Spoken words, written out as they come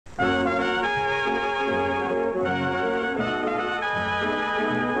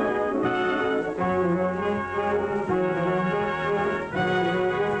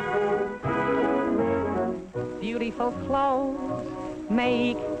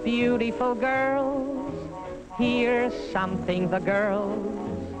make beautiful girls. Here's something the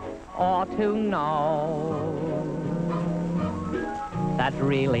girls ought to know, that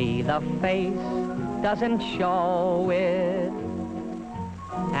really the face doesn't show it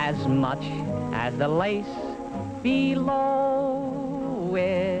as much as the lace below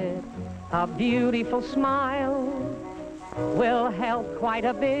it. A beautiful smile will help quite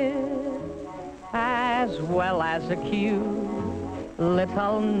a bit, as well as a cute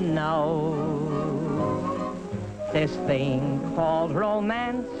little nose. This thing called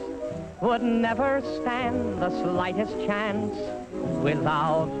romance would never stand the slightest chance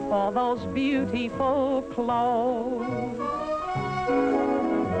without all those beautiful clothes.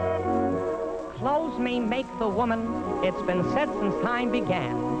 Clothes may make the woman, it's been said since time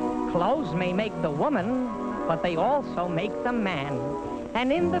began. Clothes may make the woman, but they also make the man.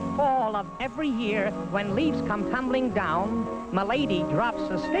 And in the fall of every year, when leaves come tumbling down, Milady drops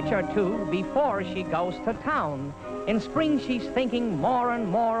a stitch or two before she goes to town. In spring, she's thinking more and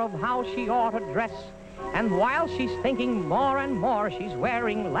more of how she ought to dress. And while she's thinking more and more, she's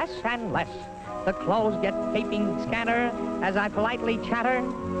wearing less and less. The clothes get gaping scanner as I politely chatter.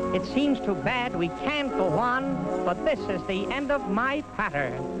 It seems too bad we can't go on, but this is the end of my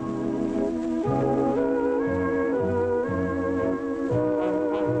patter.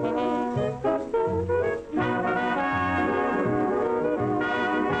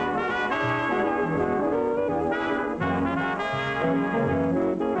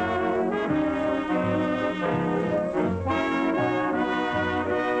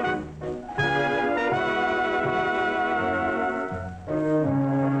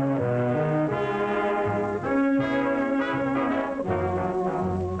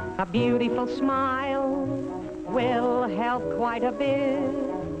 A beautiful smile will help quite a bit,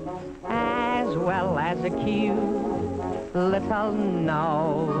 as well as a cute little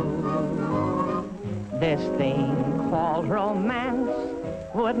nose. This thing called romance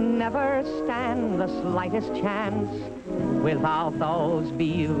would never stand the slightest chance without those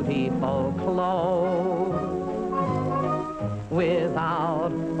beautiful clothes.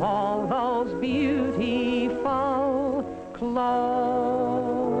 Without all those beautiful clothes.